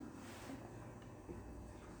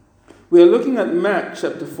We are looking at Mark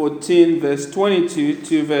chapter 14, verse 22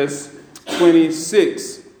 to verse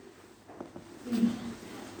 26.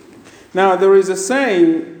 Now, there is a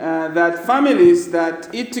saying that families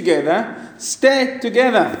that eat together stay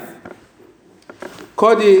together.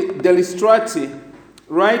 Cody Delistrati,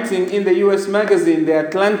 writing in the U.S. magazine The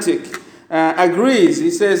Atlantic, agrees.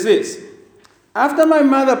 He says this: after my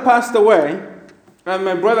mother passed away and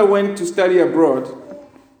my brother went to study abroad,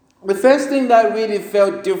 the first thing that really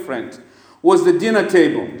felt different was the dinner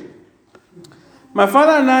table. My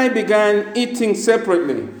father and I began eating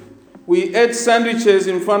separately. We ate sandwiches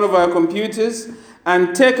in front of our computers and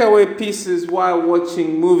takeaway pieces while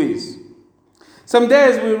watching movies. Some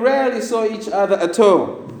days we rarely saw each other at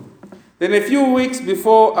all. Then a few weeks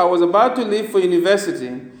before I was about to leave for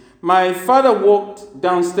university, my father walked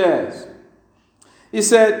downstairs. He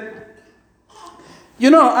said,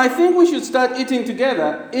 I think we should start eating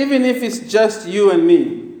together, even if it's just you and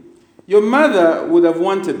me. Your mother would have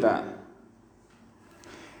wanted that.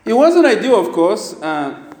 It wasn't ideal, of course.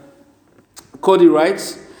 Cody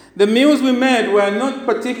writes, the meals we made were not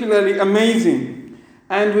particularly amazing,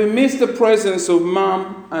 and we missed the presence of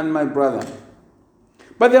Mom and my brother.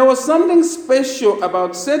 But there was something special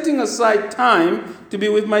about setting aside time to be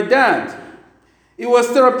with my dad. It was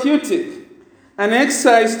therapeutic, an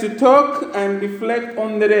exercise to talk and reflect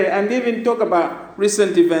on the day, and even talk about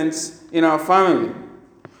recent events in our family.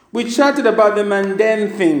 We chatted about the mundane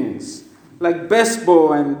things, like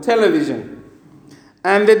baseball and television.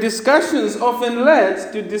 And the discussions often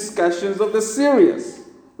led to discussions of the serious,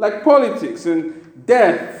 like politics and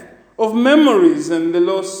death, of memories and the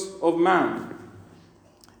loss of man.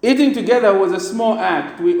 Eating together was a small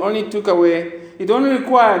act. It only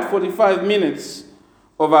required 45 minutes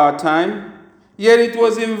of our time, yet it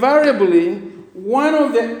was invariably one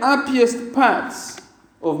of the happiest parts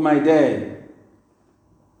of my day.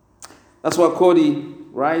 That's what Cody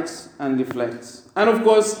writes and reflects. And of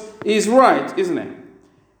course, he's right, isn't it?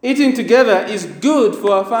 Eating together is good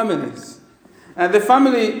for our families. And the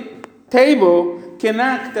family table can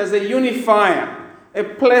act as a unifier, a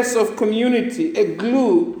place of community, a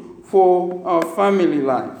glue for our family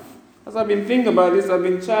life. As I've been thinking about this, I've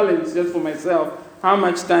been challenged just for myself. How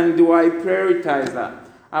much time do I prioritize that?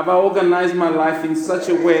 Have I organized my life in such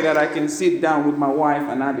a way that I can sit down with my wife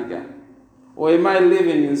and Abigail? Or am I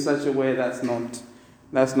living in such a way that's not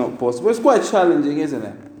possible? It's quite challenging, isn't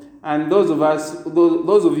it? And those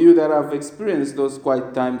of you that have experienced those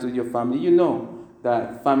quiet times with your family, you know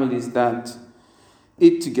that families that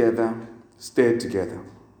eat together stay together.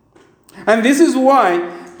 And this is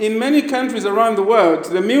why in many countries around the world,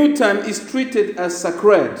 the mealtime is treated as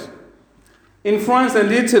sacred. In France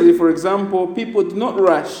and Italy, for example, people do not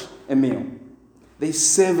rush a meal. They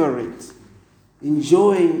savor it,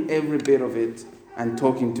 enjoying every bit of it and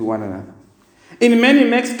talking to one another. In many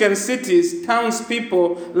Mexican cities,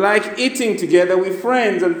 townspeople like eating together with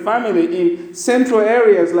friends and family in central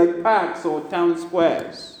areas like parks or town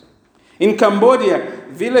squares. In Cambodia,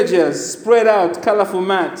 villagers spread out colorful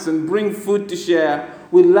mats and bring food to share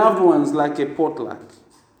with loved ones like a potluck.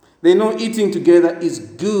 They know eating together is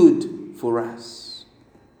good for us.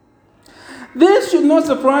 This should not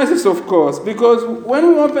surprise us, of course, because when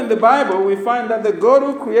we open the Bible, we find that the God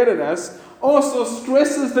who created us also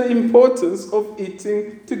stresses the importance of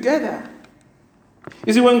eating together.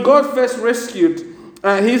 You see, when God first rescued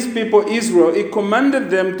his people Israel, he commanded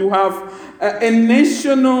them to have a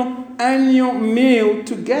national annual meal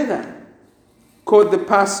together called the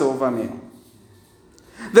Passover meal.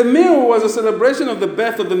 The meal was a celebration of the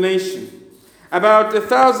birth of the nation. About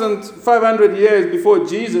 1,500 years before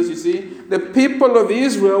Jesus, you see, the people of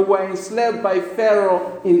Israel were enslaved by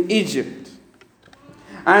Pharaoh in Egypt.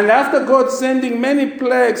 And after God sending many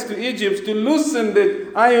plagues to Egypt to loosen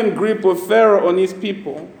the iron grip of Pharaoh on his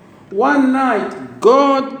people, one night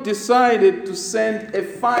God decided to send a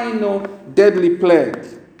final deadly plague.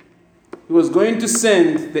 He was going to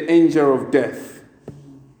send the angel of death.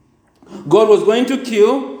 God was going to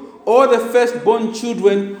kill all the firstborn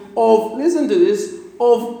children of, listen to this,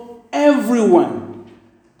 of everyone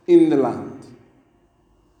in the land,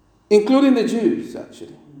 including the Jews,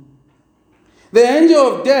 actually. The angel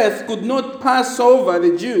of death could not pass over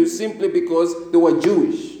the Jews simply because they were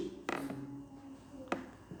Jewish.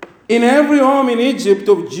 In every home in Egypt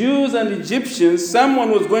of Jews and Egyptians,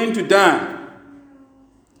 someone was going to die.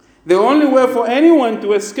 The only way for anyone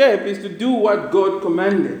to escape is to do what God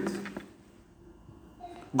commanded.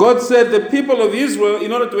 God said the people of Israel,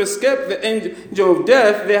 in order to escape the angel of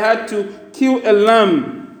death, they had to kill a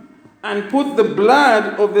lamb and put the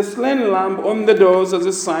blood of the slain lamb on the doors as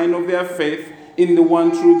a sign of their faith in the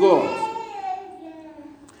one true God.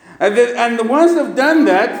 And once they've done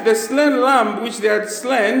that, the slain lamb which they had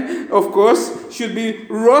slain, of course, should be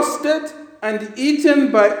roasted and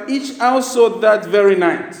eaten by each household that very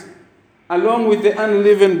night, along with the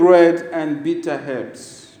unleavened bread and bitter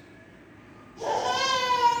herbs.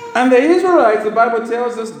 And the Israelites, the Bible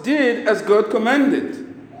tells us, did as God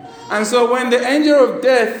commanded. And so when the angel of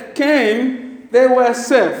death came, they were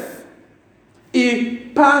safe.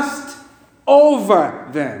 He passed over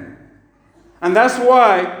them. And that's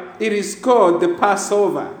why it is called the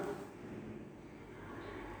Passover.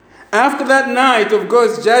 After that night of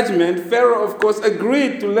God's judgment, Pharaoh, of course,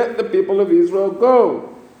 agreed to let the people of Israel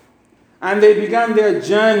go. And they began their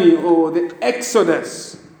journey, or the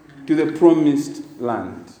exodus, to the promised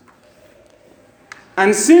land.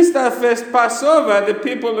 And since that first Passover, the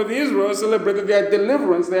people of Israel celebrated their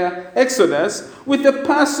deliverance, their exodus, with the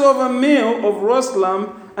Passover meal of roast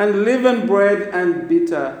lamb and leavened bread and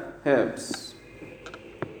bitter herbs.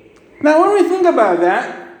 Now, when we think about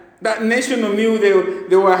that national meal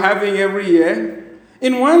they were having every year,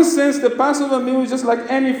 in one sense, the Passover meal is just like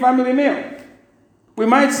any family meal. We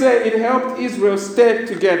might say it helped Israel stay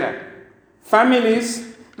together.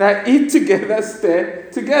 Families that eat together stay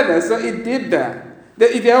together. So it did that.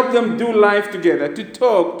 It helped them do life together, to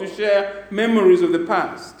talk, to share memories of the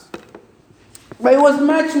past. But it was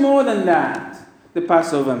much more than that, the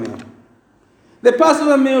Passover meal. The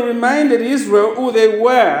Passover meal reminded Israel who they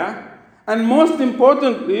were, and most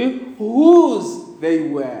importantly, whose they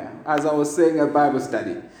were, as I was saying at Bible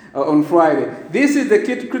study on Friday. This is the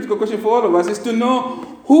critical question for all of us, is to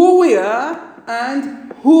know who we are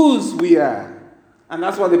and whose we are. And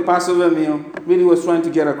that's what the Passover meal really was trying to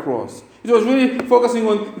get across. It was really focusing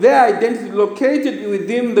on their identity located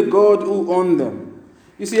within the God who owned them.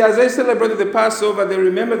 You see, as they celebrated the Passover, they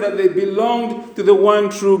remembered that they belonged to the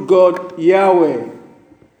one true God, Yahweh,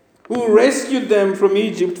 who rescued them from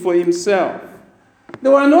Egypt for himself. They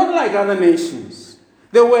were not like other nations.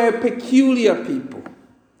 They were a peculiar people,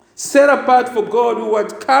 set apart for God, who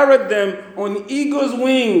had carried them on eagle's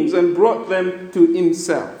wings and brought them to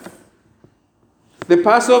himself. The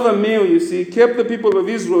Passover meal, you see, kept the people of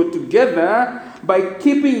Israel together by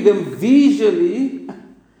keeping them visually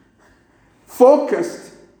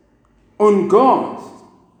focused on God.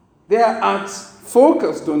 Their hearts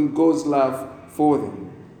focused on God's love for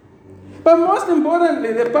them. But most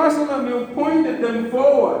importantly, the Passover meal pointed them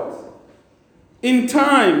forward in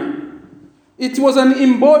time. It was an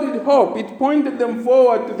embodied hope. It pointed them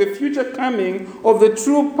forward to the future coming of the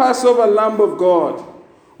true Passover Lamb of God,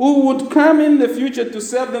 who would come in the future to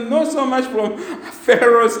save them, not so much from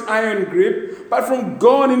Pharaoh's iron grip, but from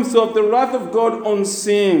God himself, the wrath of God on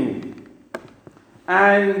sin.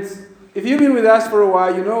 And if you've been with us for a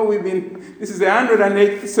while, you know this is the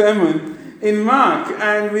 108th sermon in Mark,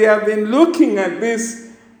 and we have been looking at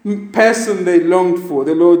this person they longed for,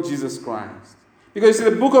 the Lord Jesus Christ. Because the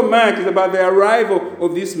book of Mark is about the arrival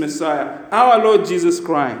of this Messiah, our Lord Jesus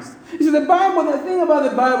Christ. You see, the thing about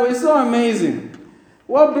the Bible is so amazing.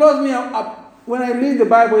 What blows me up when I read the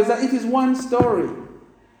Bible is that it is one story,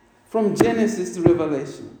 from Genesis to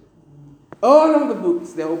Revelation. All of the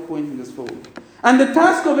books, they're all pointing us forward. And the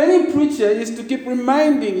task of any preacher is to keep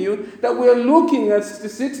reminding you that we're looking at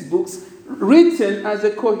 66 books written as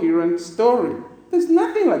a coherent story. There's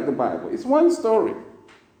nothing like the Bible. It's one story.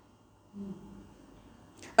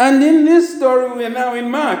 And in this story, we are now in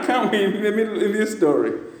Mark, aren't we? In the middle of this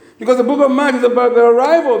story. Because the book of Mark is about the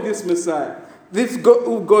arrival of this Messiah, this God,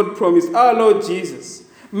 who God promised, our Lord Jesus.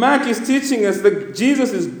 Mark is teaching us that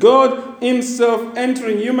Jesus is God himself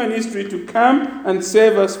entering human history to come and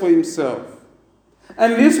save us for himself.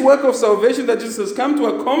 And this work of salvation that Jesus has come to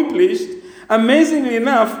accomplish, amazingly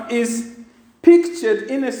enough, is pictured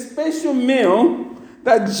in a special meal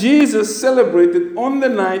that Jesus celebrated on the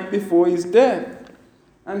night before his death.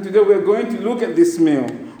 And today we're going to look at this meal,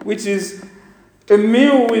 which is a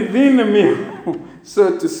meal within a meal,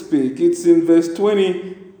 so to speak. It's in verse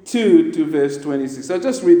 22 to verse 26. I'll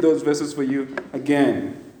just read those verses for you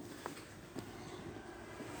again.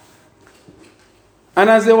 And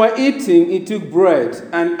as they were eating, he took bread,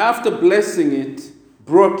 and after blessing it,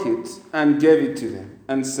 broke it, and gave it to them,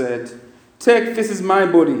 and said, "Take, this is my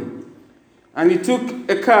body." And he took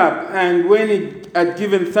a cup, and when he had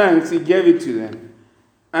given thanks, he gave it to them,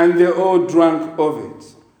 and they all drank of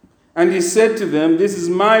it. And he said to them, "This is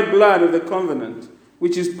my blood of the covenant,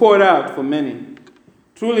 which is poured out for many.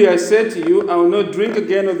 Truly I say to you, I will not drink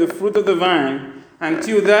again of the fruit of the vine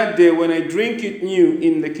until that day when I drink it new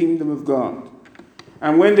in the kingdom of God."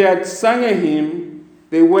 And when they had sung a hymn,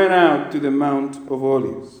 they went out to the Mount of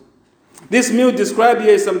Olives. This meal described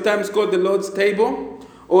here is sometimes called the Lord's table,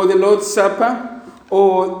 or the Lord's Supper,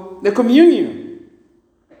 or the communion.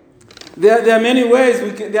 There are many ways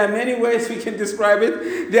we can describe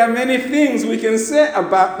it. There are many things we can say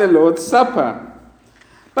about the Lord's Supper.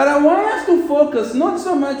 But I want us to focus not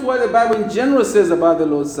so much what the Bible in general says about the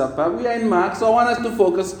Lord's Supper. We are in Mark, so I want us to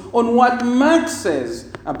focus on what Mark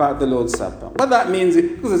says about the Lord's Supper. What that means,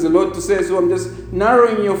 because there's a lot to say, so I'm just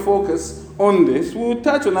narrowing your focus on this. We'll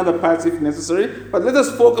touch on other parts if necessary, but let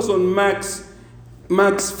us focus on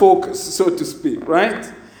Mark's focus, so to speak,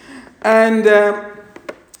 right? And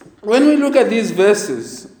when we look at these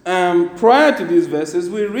verses, prior to these verses,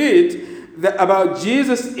 we read about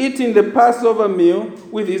Jesus eating the Passover meal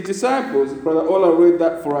with his disciples. Brother Ola read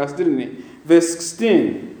that for us, didn't he? Verse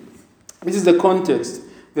 16. This is the context.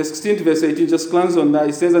 Verse 16 to verse 18, just glance on that.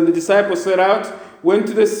 It says, and the disciples set out, went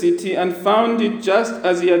to the city, and found it just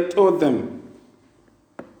as he had told them.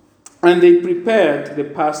 And they prepared the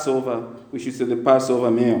Passover, which is the Passover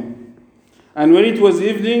meal. And when it was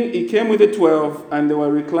evening, he came with the 12, and they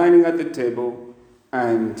were reclining at the table,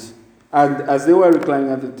 and as they were reclining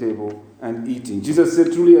at the table and eating, Jesus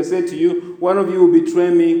said, truly I say to you, one of you will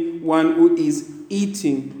betray me, one who is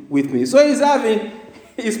eating with me. So he's having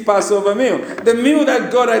his Passover meal, the meal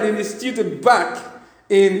that God had instituted back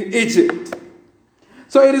in Egypt.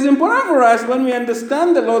 So it is important for us when we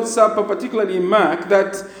understand the Lord's Supper, particularly in Mark,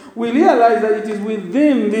 that we realize that it is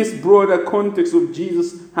within this broader context of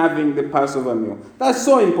Jesus having the Passover meal. That's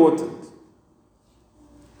so important.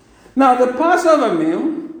 Now, the Passover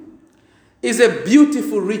meal is a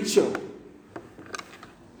beautiful ritual.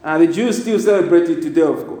 The Jews still celebrate it today,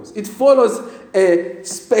 of course. It follows a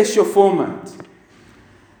special format.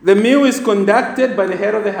 The meal is conducted by the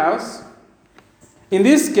head of the house. In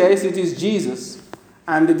this case, it is Jesus,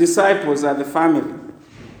 and the disciples are the family.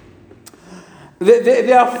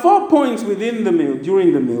 There are 4 points within the meal,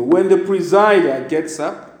 during the meal, when the presider gets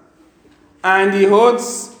up and he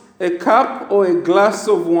holds a cup or a glass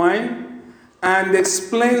of wine and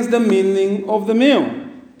explains the meaning of the meal.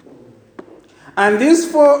 And these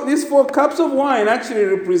four cups of wine actually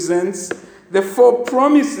represents the 4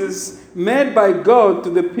 promises made by God to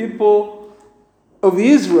the people of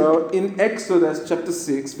Israel in Exodus chapter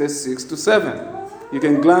 6, verse 6 to 7. You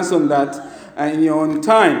can glance on that in your own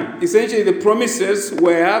time. Essentially, the promises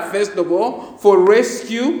were, first of all, for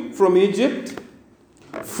rescue from Egypt,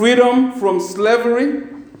 freedom from slavery,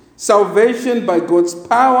 salvation by God's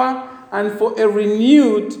power, and for a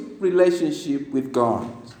renewed relationship with God.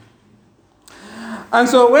 And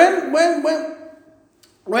so when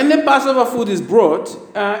the Passover food is brought,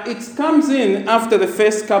 it comes in after the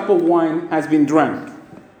first cup of wine has been drunk.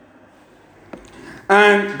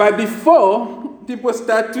 But before people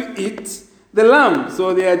start to eat the lamb.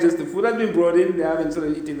 So the food has been brought in, they haven't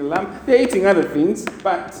started eating the lamb. They're eating other things,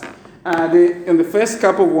 but in the first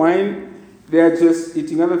cup of wine, they are just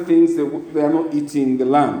eating other things, they are not eating the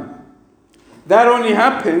lamb. That only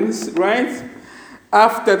happens, right,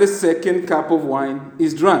 after the second cup of wine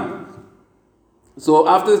is drunk. So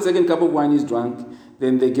after the second cup of wine is drunk,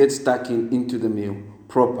 then they get stuck into the meal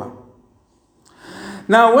proper.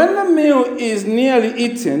 Now, when the meal is nearly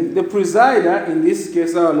eaten, the presider, in this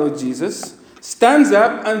case our Lord Jesus, stands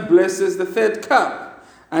up and blesses the third cup.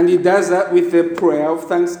 And he does that with a prayer of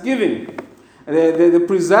thanksgiving. The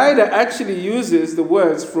presider actually uses the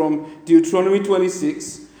words from Deuteronomy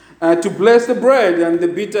 26 to bless the bread and the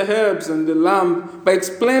bitter herbs and the lamb by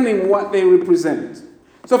explaining what they represent.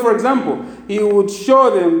 So, for example, he would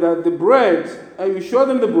show them that the bread,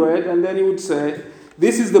 and then he would say,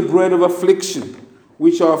 this is the bread of affliction,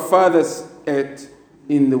 which our fathers ate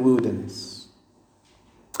in the wilderness.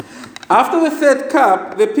 After the third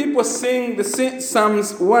cup, the people sing the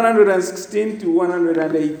Psalms 116 to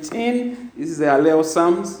 118. This is the Hallel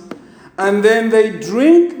Psalms. And then they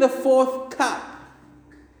drink the fourth cup.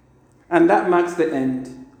 And that marks the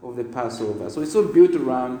end of the Passover. So it's all built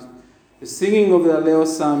around the singing of the Hallel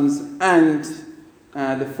Psalms and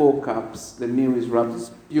the 4 cups. The meal is wrapped. It's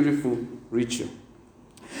a beautiful ritual.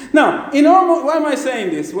 Now, why am I saying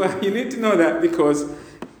this? Well, you need to know that because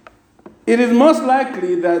it is most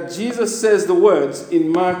likely that Jesus says the words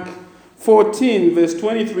in Mark 14, verse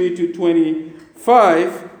 23 to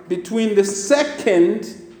 25, between the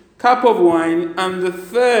second cup of wine and the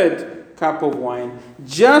third cup of wine,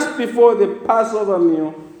 just before the Passover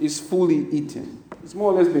meal is fully eaten. It's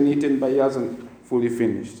more or less been eaten, but it hasn't fully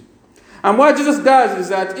finished. And what Jesus does is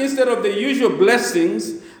that instead of the usual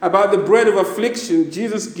blessings about the bread of affliction,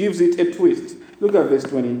 Jesus gives it a twist. Look at verse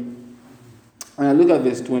 20. Look at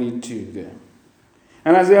verse 22 there.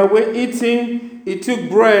 And as they were eating, he took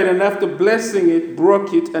bread and after blessing it,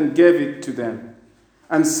 broke it and gave it to them.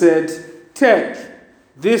 And said, take,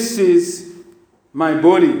 this is my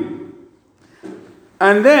body.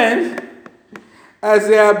 And then, as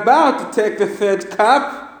they are about to take the third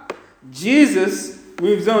cup, Jesus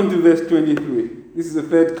moves on to verse 23. This is the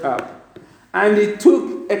third cup. And he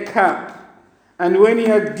took a cup, and when he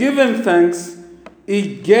had given thanks,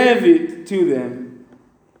 he gave it to them,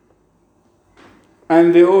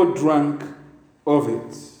 and they all drank of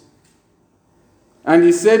it. And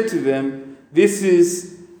he said to them, "This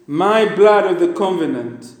is my blood of the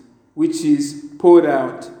covenant, which is poured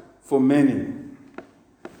out for many."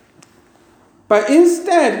 But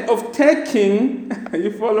instead of taking, are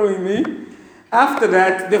you following me? After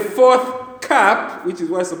that, the fourth cup, which is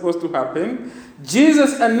what's supposed to happen,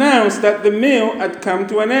 Jesus announced that the meal had come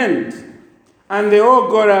to an end. And they all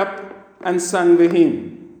got up and sang the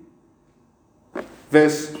hymn.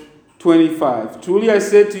 Verse 25. "Truly I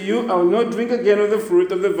say to you, I will not drink again of the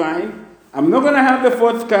fruit of the vine. I'm not going to have the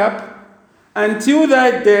fourth cup until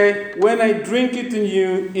that day when I drink it in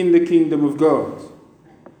you in the kingdom of God."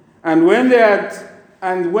 And when they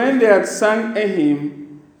had sung a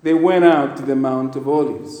hymn, they went out to the Mount of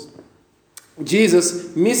Olives.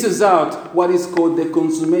 Jesus misses out what is called the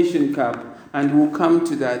consummation cup, and we'll come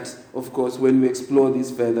to that, of course, when we explore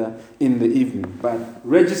this further in the evening. But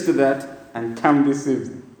register that and come this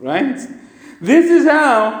evening, right? This is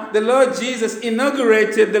how the Lord Jesus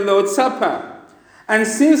inaugurated the Lord's Supper. And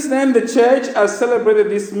since then, the church has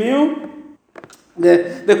celebrated this meal.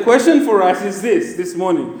 The question for us is this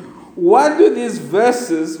morning. What do these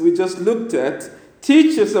verses we just looked at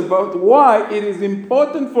teach us about why it is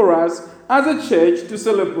important for us as a church to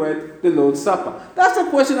celebrate the Lord's Supper? That's a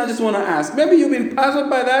question I just want to ask. Maybe you've been puzzled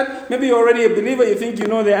by that. Maybe you're already a believer. You think you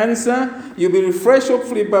know the answer. You'll be refreshed,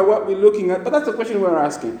 hopefully, by what we're looking at. But that's the question we're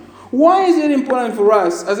asking. Why is it important for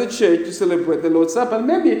us as a church to celebrate the Lord's Supper? And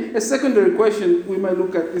maybe a secondary question we might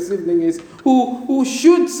look at this evening is, who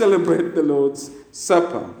should celebrate the Lord's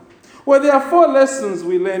Supper? Well, there are 4 lessons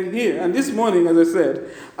we learn here. And this morning, as I said,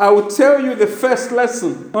 I will tell you the first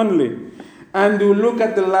lesson only. And we'll look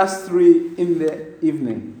at the last 3 in the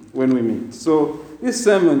evening when we meet. So this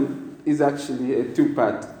sermon is actually a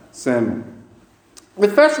 2-part sermon. The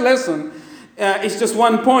first lesson is just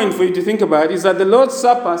one point for you to think about, is that the Lord's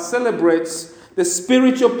Supper celebrates the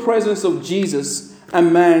spiritual presence of Jesus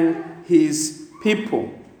among his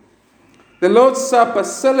people. The Lord's Supper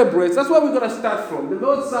celebrates, that's where we're going to start from. The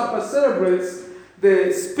Lord's Supper celebrates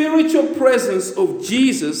the spiritual presence of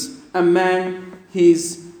Jesus among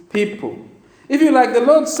his people. If you like, the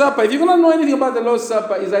Lord's Supper, if you're going to know anything about the Lord's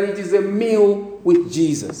Supper, is that it is a meal with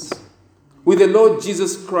Jesus, with the Lord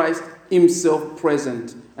Jesus Christ himself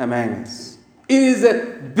present among us. It is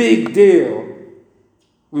a big deal,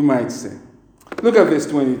 we might say. Look at verse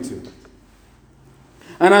 22.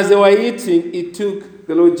 "And as they were eating,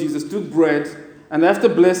 the Lord Jesus took bread, and after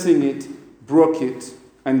blessing it, broke it,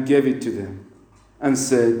 and gave it to them, and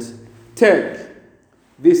said, 'Take,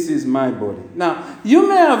 this is my body.'" Now, you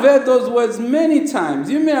may have heard those words many times.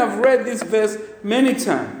 You may have read this verse many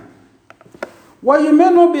times. What you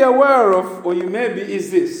may not be aware of, or you may be,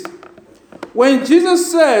 is this. When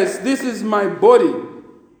Jesus says, "This is my body,"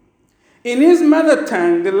 in his mother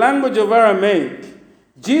tongue, the language of Aramaic,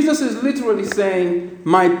 Jesus is literally saying,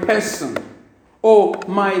 "my person," or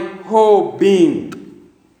 "my whole being."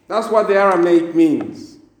 That's what the Aramaic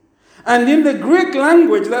means. And in the Greek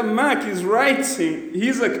language that Mark is writing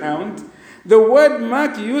his account, the word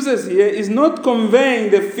Mark uses here is not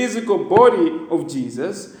conveying the physical body of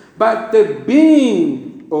Jesus, but the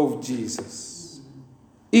being of Jesus.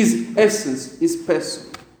 His essence, his person.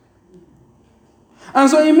 And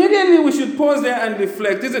so immediately we should pause there and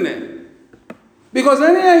reflect, isn't it? Because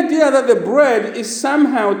any idea that the bread is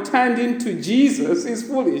somehow turned into Jesus is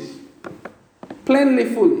foolish. Plainly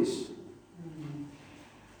foolish.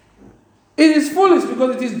 It is foolish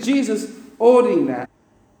because it is Jesus holding that.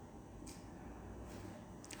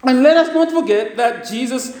 And let us not forget that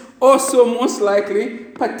Jesus also most likely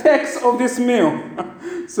partakes of this meal.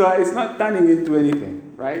 So it's not turning into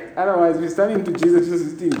anything, right? Otherwise, if it's turning into Jesus, Jesus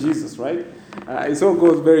is still Jesus, right? It all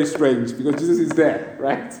goes very strange because Jesus is there,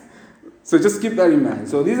 right? So just keep that in mind.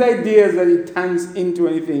 So these ideas that it turns into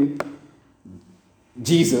anything,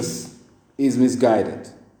 Jesus is misguided,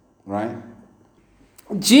 right?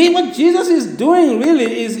 What Jesus is doing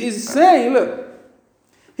really is saying, look,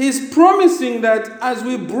 he's promising that as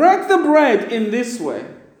we break the bread in this way,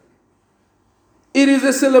 it is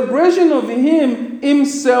a celebration of him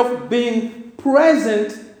himself being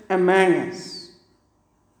present among us.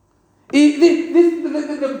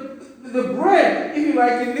 The bread, if you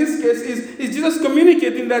like, in this case, is Jesus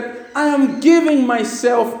communicating that I am giving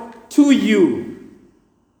myself to you.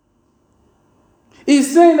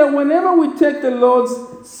 He's saying that whenever we take the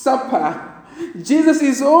Lord's Supper, Jesus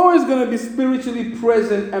is always going to be spiritually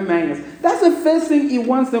present among us. That's the first thing he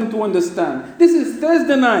wants them to understand. This is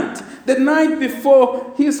Thursday night, the night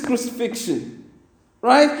before his crucifixion.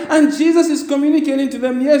 Right? And Jesus is communicating to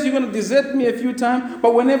them, yes, you're going to desert me a few times,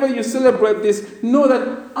 but whenever you celebrate this, know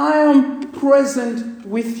that I am present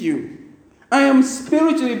with you. I am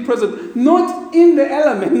spiritually present, not in the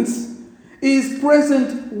elements. He is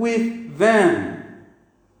present with them.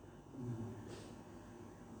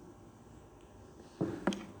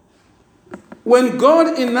 When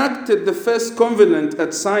God enacted the first covenant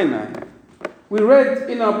at Sinai, we read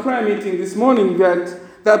in our prayer meeting this morning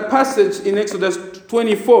that passage in Exodus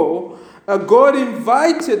 24, God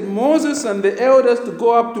invited Moses and the elders to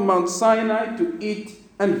go up to Mount Sinai to eat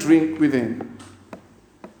and drink with him.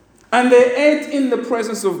 And they ate in the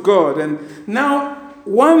presence of God. And now,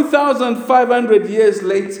 1,500 years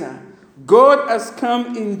later, God has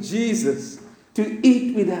come in Jesus to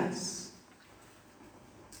eat with us.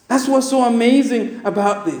 That's what's so amazing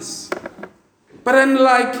about this. But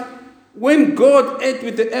unlike when God ate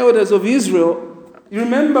with the elders of Israel, you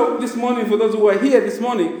remember this morning, for those who were here this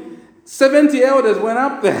morning, 70 elders went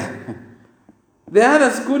up there. The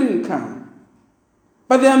others couldn't come.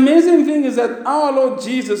 But the amazing thing is that our Lord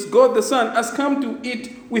Jesus, God the Son, has come to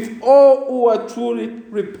eat with all who are truly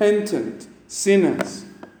repentant sinners.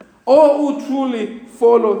 All who truly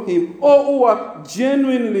follow him. All who are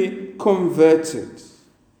genuinely converted.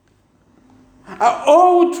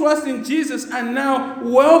 All who trust in Jesus are now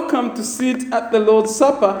welcome to sit at the Lord's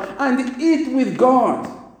Supper and eat with God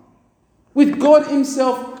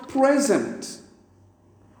himself present.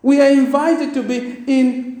 We are invited to be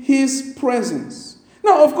in his presence.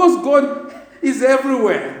 Now, of course, God is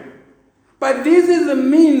everywhere. But this is the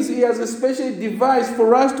means he has especially devised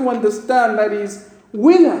for us to understand that he is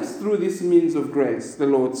with us through this means of grace, the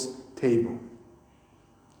Lord's table.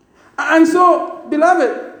 And so,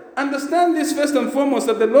 beloved, understand this first and foremost,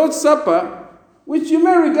 that the Lord's Supper, which you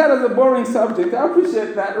may regard as a boring subject, I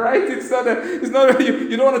appreciate that, right? It's not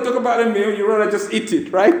you don't want to talk about a meal, you want to just eat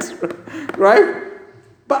it, right? Right?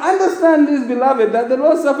 But understand this, beloved, that the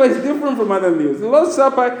Lord's Supper is different from other meals. The Lord's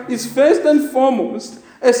Supper is first and foremost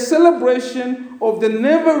a celebration of the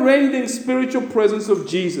never-ending spiritual presence of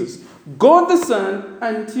Jesus, God the Son,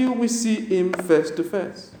 until we see him face to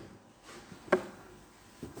face.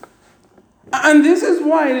 And this is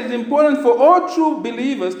why it is important for all true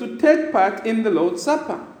believers to take part in the Lord's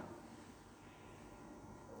Supper.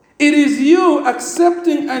 It is you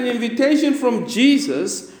accepting an invitation from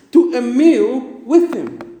Jesus to a meal with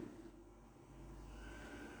him.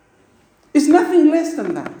 It's nothing less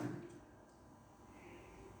than that.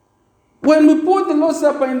 When we put the Lord's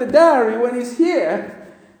Supper in the diary, when it's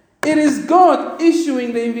here, it is God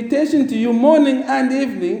issuing the invitation to you morning and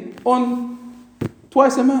evening on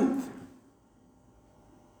twice a month.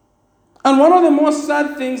 And one of the most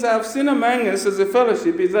sad things I've seen among us as a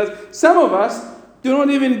fellowship is that some of us do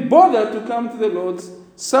not even bother to come to the Lord's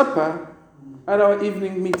Supper at our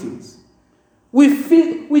evening meetings. We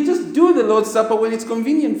just do the Lord's Supper when it's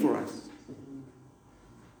convenient for us.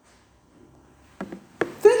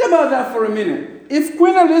 Think about that for a minute. If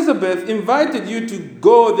Queen Elizabeth invited you to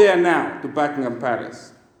go there now to Buckingham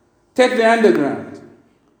Palace, take the underground,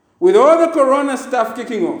 with all the corona stuff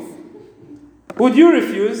kicking off, would you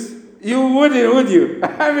refuse? You wouldn't, would you?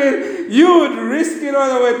 I mean, you would risk it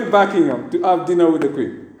all the way to Buckingham to have dinner with the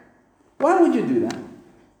Queen. Why would you do that?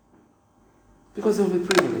 Because of the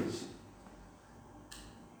privilege.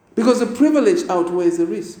 Because the privilege outweighs the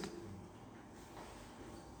risk.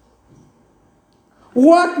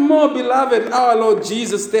 What more, beloved, our Lord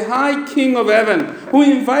Jesus, the High King of Heaven, who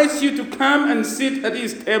invites you to come and sit at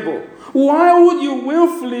his table? Why would you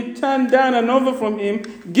willfully turn down an offer from him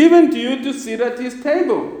given to you to sit at his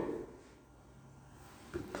table?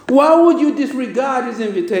 Why would you disregard his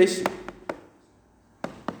invitation?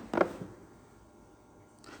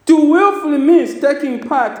 To willfully miss taking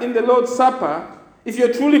part in the Lord's Supper, if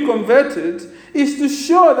you're truly converted, is to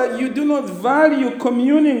show that you do not value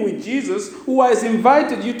communing with Jesus, who has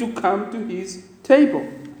invited you to come to his table.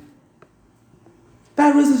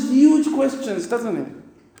 That raises huge questions, doesn't it?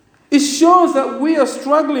 It shows that we are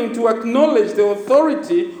struggling to acknowledge the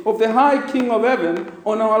authority of the High King of Heaven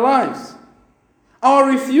on our lives.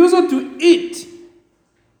 Our refusal to eat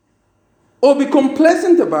or be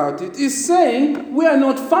complacent about it is saying we are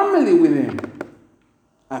not family with him,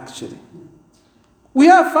 actually. We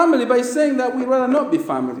are family by saying that we'd rather not be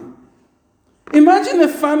family. Imagine a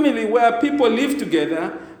family where people live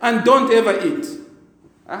together and don't ever eat.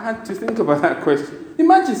 I had to think about that question.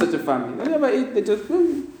 Imagine such a family. They never eat, they just,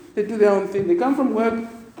 They do their own thing. They come from work,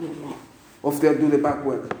 or they'll do the back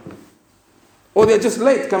work. Or they're just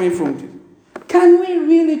late coming from it. Can we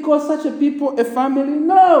really call such a people a family?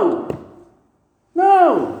 No.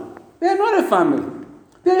 No. They're not a family.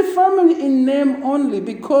 They're a family in name only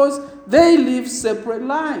because they live separate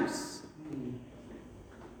lives.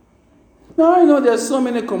 Now, I know there are so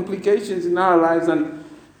many complications in our lives, and,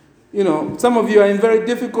 some of you are in very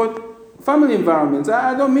difficult family environments.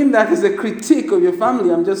 I don't mean that as a critique of your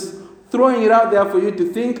family. I'm just throwing it out there for you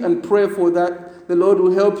to think and pray for that the Lord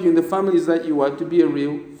will help you in the families that you are to be a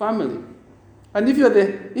real family. And if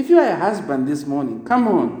you're a husband this morning, come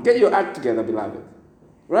on, get your act together, beloved.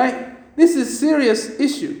 Right? This is a serious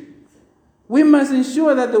issue. We must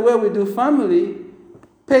ensure that the way we do family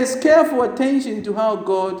pays careful attention to how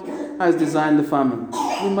God has designed the family.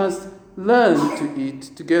 We must learn to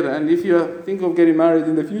eat together. And if you're thinking of getting married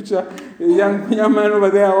in the future, a young man over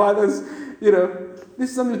there or others, this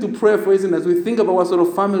is something to pray for, isn't it? As we think about what sort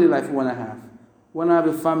of family life we want to have. We want to have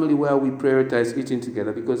a family where we prioritize eating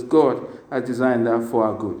together because God has designed that for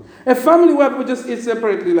our good. A family where people just eat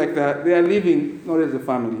separately like that, they are living not as a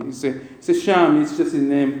family. It's a sham. It's just a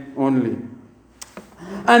name only.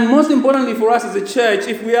 And most importantly for us as a church,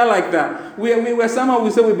 if we are like that, we're somehow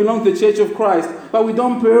we say we belong to the Church of Christ, but we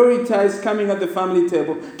don't prioritize coming at the family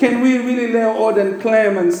table. Can we really lay out and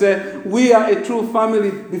claim and say we are a true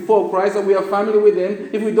family before Christ, or we are family with Him?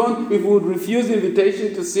 If we would refuse the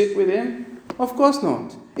invitation to sit with Him? Of course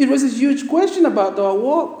not. It was a huge question about our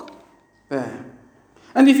walk there.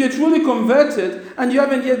 And if you're truly converted and you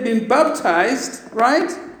haven't yet been baptized,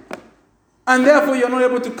 right? And therefore you're not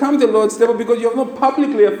able to come to the Lord's table because you have not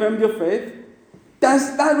publicly affirmed your faith,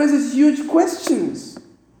 that raises huge questions.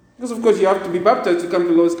 Because of course you have to be baptized to come to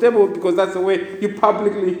the Lord's table because that's the way you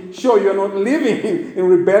publicly show you're not living in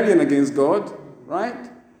rebellion against God, right?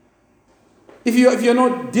 If you're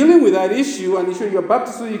not dealing with that issue and you show you're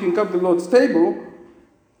baptized so you can come to the Lord's table,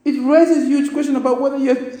 it raises huge question about whether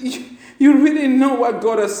you really know what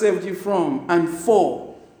God has saved you from and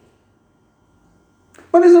for.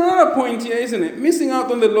 But there's another point here, isn't it? Missing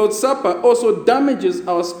out on the Lord's Supper also damages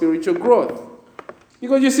our spiritual growth.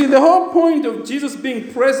 Because you see, the whole point of Jesus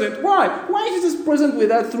being present, why? Why is Jesus present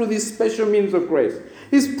with us through these special means of grace?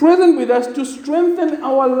 He's present with us to strengthen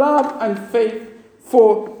our love and faith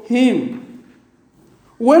for Him.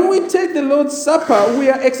 When we take the Lord's Supper, we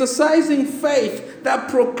are exercising faith that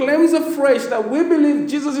proclaims afresh that we believe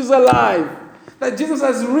Jesus is alive. That Jesus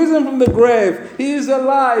has risen from the grave. He is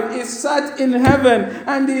alive. He sat in heaven.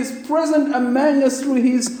 And He is present among us through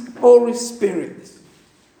His Holy Spirit.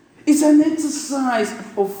 It's an exercise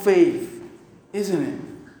of faith, isn't it?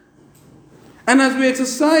 And as we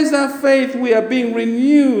exercise that faith, we are being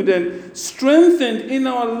renewed and strengthened in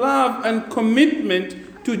our love and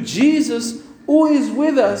commitment to Jesus, who is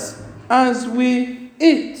with us as we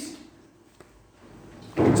eat.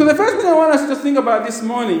 So the first thing I want us to think about this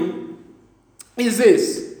morning is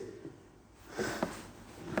this.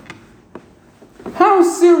 How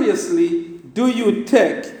seriously do you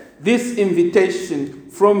take this invitation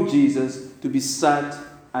from Jesus to be sat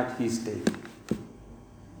at His table?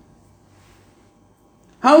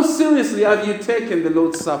 How seriously have you taken the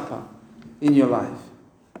Lord's Supper in your life?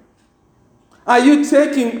 Are you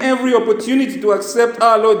taking every opportunity to accept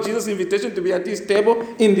our Lord Jesus' invitation to be at His table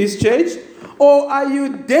in this church? Or are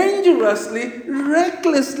you dangerously,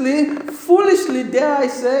 recklessly, foolishly, dare I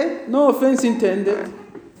say, no offense intended,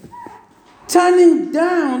 turning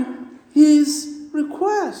down His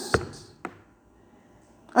request?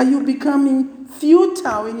 Are you becoming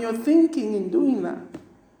futile in your thinking in doing that?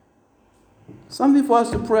 Something for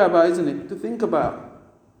us to pray about, isn't it? To think about.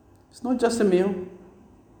 It's not just a meal.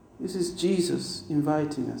 This is Jesus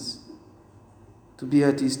inviting us to be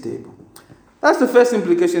at His table. That's the first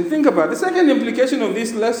implication. Think about it. The second implication of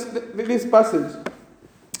this passage,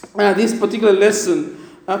 this particular lesson,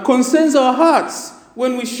 concerns our hearts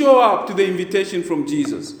when we show up to the invitation from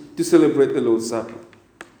Jesus to celebrate the Lord's Supper.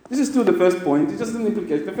 This is still the first point. It's just an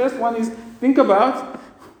implication. The first one is think about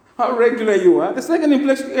how regular you are. The second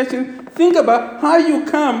implication, think about how you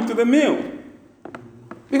come to the meal.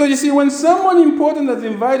 Because you see, when someone important has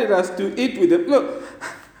invited us to eat with them, look,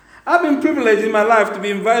 I've been privileged in my life to be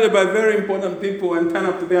invited by very important people and turn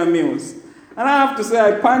up to their meals. And I have to say,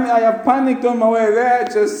 I have panicked on my way there,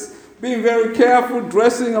 just being very careful,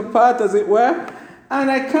 dressing apart, as it were.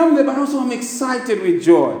 And I come there, but also I'm excited with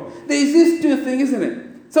joy. There is this two thing, isn't it?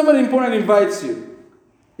 Somebody important invites you.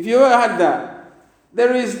 If you ever had that,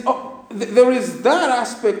 there is that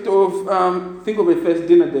aspect of, think of a first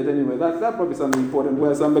dinner date anyway. That's probably something important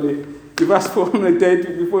where somebody, you've asked for on a date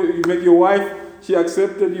before you met your wife, she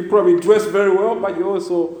accepted. You probably dressed very well, but you're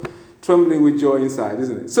also trembling with joy inside,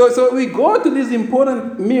 isn't it? So we go to these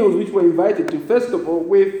important meals which we're invited to, first of all,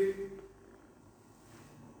 with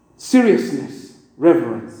seriousness,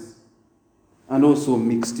 reverence, and also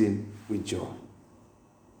mixed in with joy.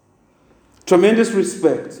 Tremendous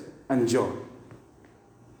respect and joy.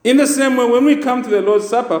 In the same way, when we come to the Lord's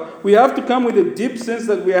Supper, we have to come with a deep sense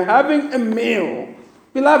that we are having a meal.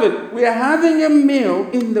 Beloved, we are having a meal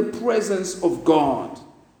in the presence of God.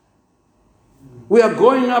 We are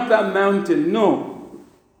going up that mountain. No.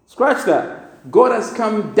 Scratch that. God has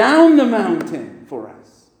come down the mountain for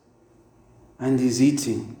us and is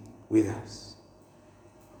eating with us.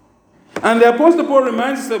 And the Apostle Paul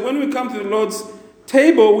reminds us that when we come to the Lord's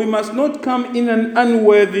table, we must not come in an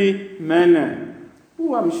unworthy manner.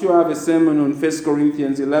 Oh, I'm sure I have a sermon on 1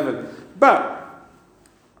 Corinthians 11. But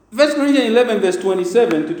 1 Corinthians 11 verse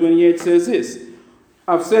 27 to 28 says this.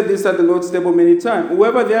 I've said this at the Lord's table many times.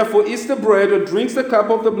 Whoever therefore eats the bread or drinks the cup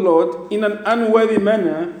of the Lord in an unworthy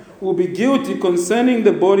manner will be guilty concerning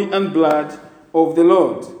the body and blood of the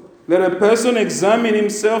Lord. Let a person examine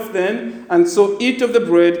himself then, and so eat of the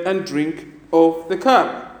bread and drink of the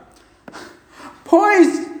cup.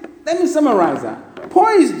 Let me summarize that. Paul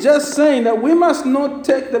is just saying that we must not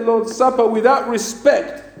take the Lord's Supper without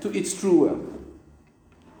respect to its true will.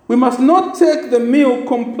 We must not take the meal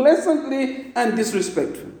complacently and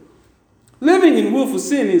disrespectfully. Living in willful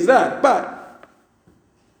sin is that, but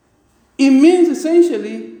it means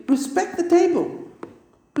essentially respect the table.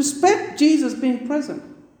 Respect Jesus being present.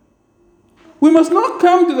 We must not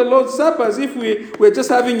come to the Lord's Supper as if we're just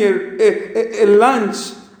having a lunch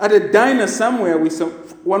at a diner somewhere with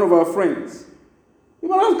one of our friends. We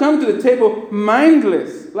must not come to the table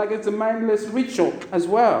mindless, like it's a mindless ritual as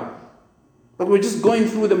well. But we're just going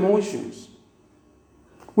through the motions.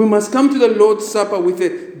 We must come to the Lord's Supper with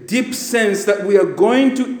a deep sense that we are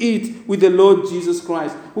going to eat with the Lord Jesus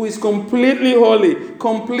Christ, who is completely holy,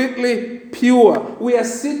 completely pure. We are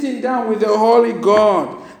sitting down with the holy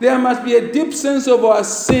God. There must be a deep sense of our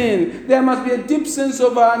sin. There must be a deep sense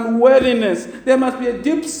of our unworthiness. There must be a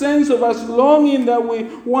deep sense of us longing that we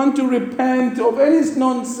want to repent of any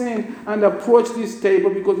non-sin and approach this table,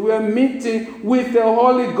 because we are meeting with the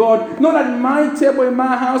holy God, not at my table in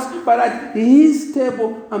my house, but at his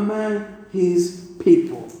table among his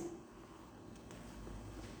people.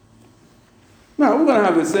 Now, we're going to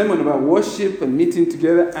have a sermon about worship and meeting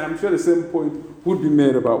together, and I'm sure the same point would be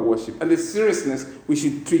made about worship and the seriousness we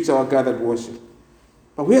should treat our gathered worship.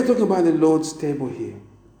 But we are talking about the Lord's table here.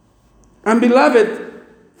 And beloved,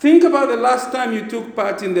 think about the last time you took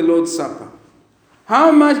part in the Lord's Supper.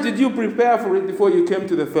 How much did you prepare for it before you came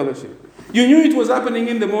to the fellowship? You knew it was happening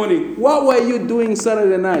in the morning. What were you doing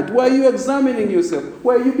Saturday night? Were you examining yourself?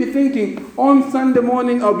 Were you be thinking, on Sunday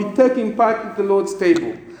morning I'll be taking part at the Lord's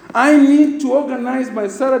table? I need to organize my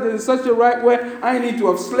Saturday in such a right way. I need to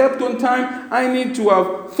have slept on time. I need to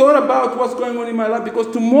have thought about what's going on in my life,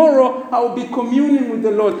 because tomorrow I will be communing with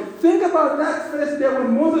the Lord. Think about that first day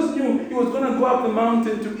when Moses knew he was going to go up the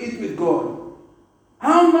mountain to eat with God.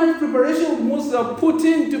 How much preparation would Moses have put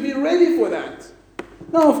in to be ready for that?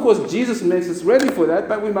 Now, of course, Jesus makes us ready for that,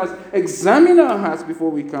 but we must examine our hearts before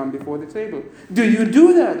we come before the table. Do you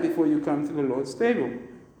do that before you come to the Lord's table?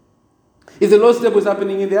 If the Lord's table is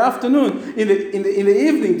happening in the afternoon, in the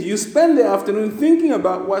evening, do you spend the afternoon thinking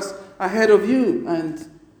about what's ahead of you and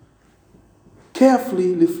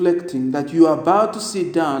carefully reflecting that you are about to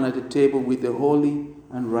sit down at the table with the holy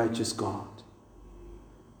and righteous God?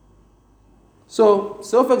 So,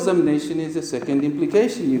 self-examination is the second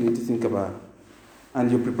implication you need to think about, and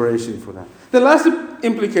your preparation for that. The last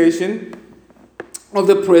implication of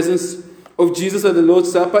the presence of Jesus at the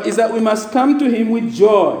Lord's Supper is that we must come to him with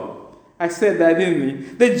joy. I said that,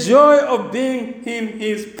 didn't I? The joy of being in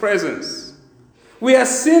his presence. We are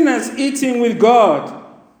sinners eating with God.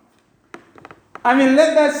 I mean,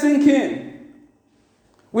 let that sink in.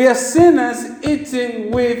 We are sinners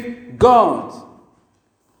eating with God.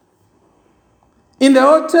 In the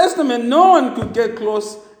Old Testament, no one could get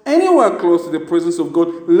anywhere close to the presence of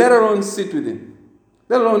God, let alone sit with him,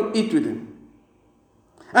 let alone eat with him.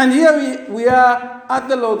 And here we are at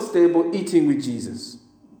the Lord's table eating with Jesus,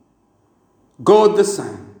 God the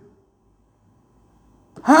Son.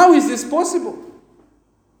 How is this possible?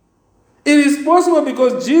 It is possible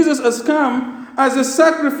because Jesus has come as a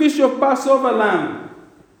sacrificial Passover lamb.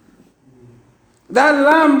 That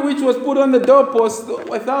lamb which was put on the doorpost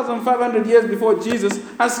 1,500 years before Jesus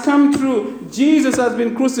has come true. Jesus has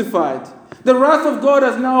been crucified. The wrath of God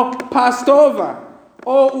has now passed over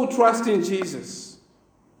all who trust in Jesus.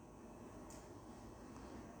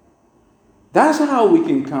 That's how we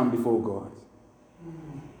can come before God.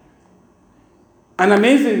 And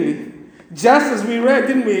amazingly, just as we read,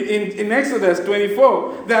 didn't we, in Exodus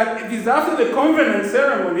 24, that it is after the covenant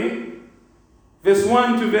ceremony, verse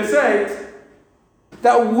 1 to verse 8,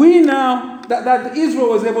 that we now, that Israel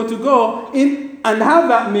was able to go in and have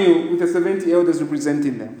that meal with the 70 elders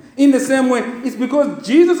representing them. In the same way, it's because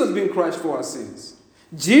Jesus has been crushed for our sins.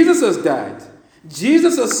 Jesus has died.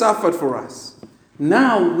 Jesus has suffered for us.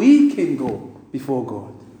 Now we can go before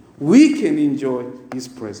God. We can enjoy His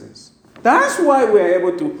presence. That's why we are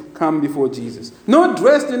able to come before Jesus. Not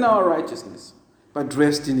dressed in our righteousness, but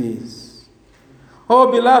dressed in His.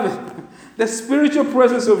 Oh, beloved, the spiritual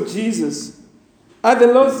presence of Jesus at the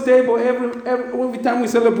Lord's table every time we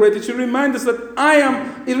celebrate, it should remind us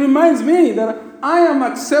that it reminds me that I am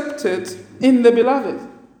accepted in the beloved.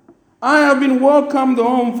 I have been welcomed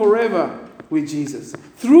home forever with Jesus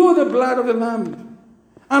through the blood of the Lamb.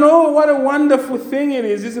 And oh, what a wonderful thing it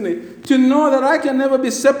is, isn't it? To know that I can never be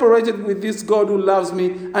separated with this God who loves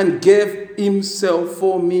me and gave Himself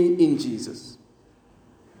for me in Jesus.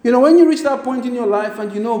 You know, when you reach that point in your life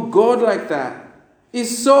and you know God like that,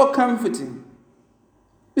 it's so comforting.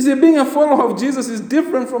 You see, being a follower of Jesus is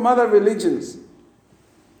different from other religions.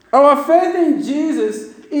 Our faith in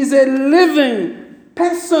Jesus is a living,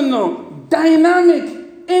 personal,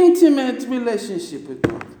 dynamic, intimate relationship with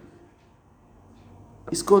God.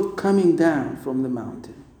 It's called coming down from the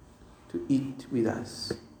mountain to eat with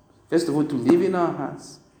us. First of all, to live in our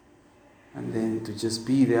hearts, and then to just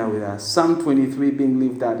be there with us. Psalm 23 being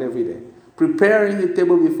lived out every day. Preparing the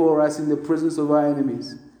table before us in the presence of our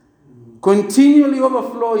enemies. Continually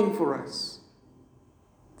overflowing for us.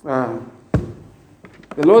 Wow.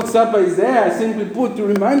 The Lord's Supper is there, simply put, to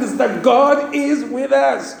remind us that God is with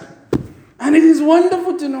us. And it is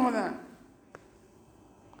wonderful to know that.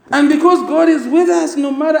 And because God is with us,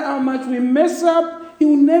 no matter how much we mess up, He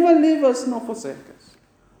will never leave us nor forsake us.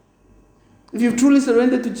 If you've truly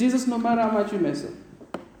surrendered to Jesus, no matter how much you mess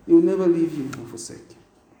up, He will never leave you nor forsake you.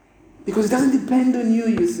 Because it doesn't depend on you,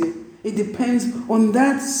 you see. It depends on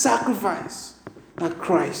that sacrifice that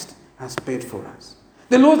Christ has paid for us.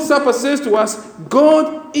 The Lord's Supper says to us,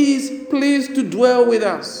 God is pleased to dwell with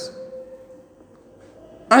us.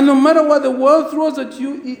 And no matter what the world throws at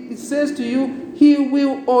you, it says to you, He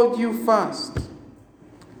will hold you fast.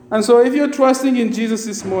 And so if you're trusting in Jesus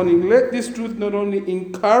this morning, let this truth not only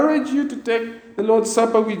encourage you to take the Lord's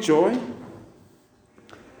Supper with joy,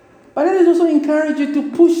 but let it also encourage you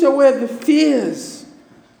to push away the fears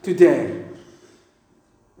today.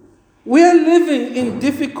 We are living in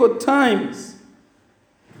difficult times.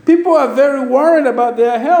 People are very worried about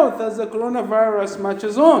their health as the coronavirus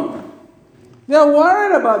marches on. They are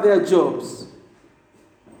worried about their jobs.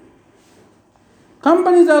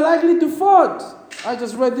 Companies are likely to fold. I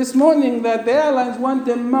just read this morning that the airlines want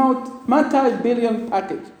a multi-billion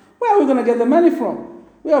package. Where are we going to get the money from?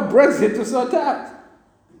 We have Brexit to sort out.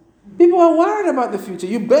 People are worried about the future.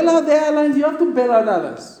 You bail out the airlines, you have to bail out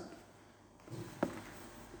others.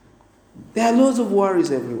 There are loads of worries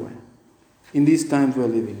everywhere in these times we're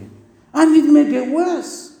living in. And it may get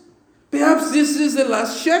worse. Perhaps this is the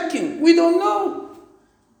last shaking. We don't know.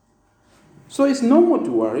 So it's normal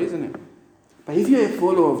to worry, isn't it? But if you're a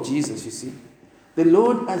follower of Jesus, you see, the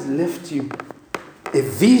Lord has left you a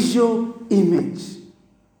visual image.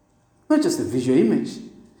 Not just a visual image.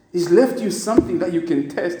 He's left you something that you can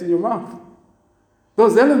test in your mouth.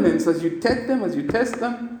 Those elements, as you test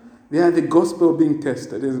them, they are the gospel being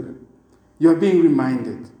tested, isn't it? You are being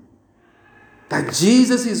reminded that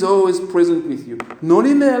Jesus is always present with you. Not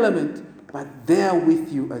in the element, but there with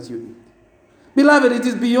you as you eat. Beloved, it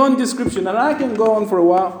is beyond description, and I can go on for a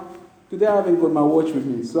while. Today I haven't got my watch with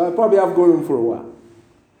me, so I probably have gone on for a while.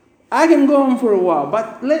 I can go on for a while,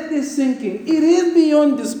 but let this sink in. It is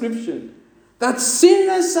beyond description that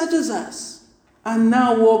sinners such as us are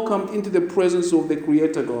now welcomed into the presence of the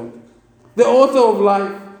Creator God, the author of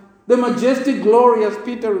life, the majestic glory, as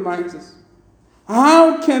Peter reminds us.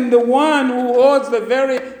 How can the one who holds the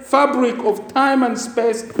very fabric of time and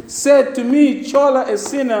space say to me, Chola, a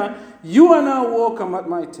sinner, you are now welcome at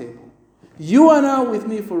my table. You are now with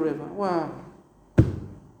me forever. Wow.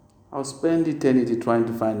 I'll spend eternity trying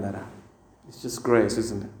to find that out. It's just grace,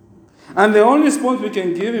 isn't it? And the only response we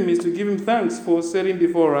can give Him is to give Him thanks for setting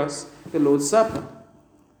before us the Lord's Supper,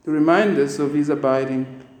 to remind us of His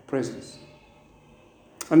abiding presence.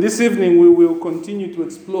 And this evening we will continue to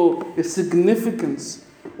explore the significance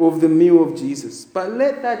of the meal of Jesus. But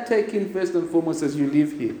let that take in first and foremost as you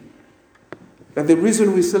live here. That the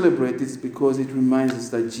reason we celebrate is because it reminds us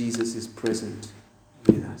that Jesus is present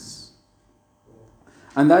with us.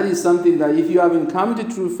 And that is something that if you haven't come to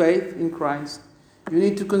true faith in Christ, you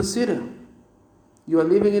need to consider. You are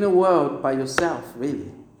living in a world by yourself,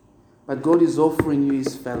 really. But God is offering you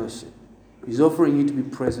His fellowship. He's offering you to be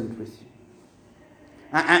present with you.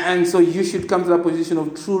 And so you should come to that position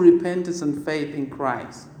of true repentance and faith in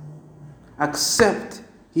Christ. Accept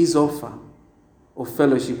His offer of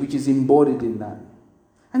fellowship, which is embodied in that.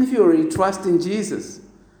 And if you already trust in Jesus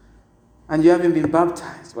and you haven't been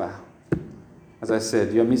baptized, well, as I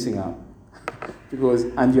said, you're missing out.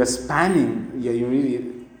 And you're spanning, you really,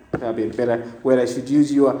 that'd be a better word I should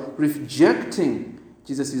use, you are rejecting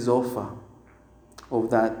Jesus' offer of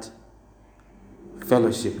that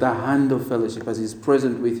fellowship, that hand of fellowship as He's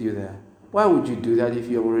present with you there. Why would you do that if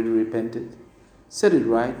you have already repented? Set it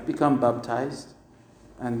right, become baptized,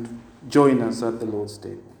 and join us at the Lord's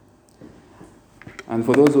table. And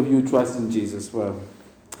for those of you who trust in Jesus, well,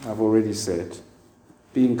 I've already said,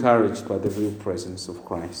 be encouraged by the real presence of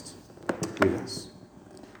Christ with us.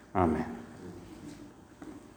 Amen.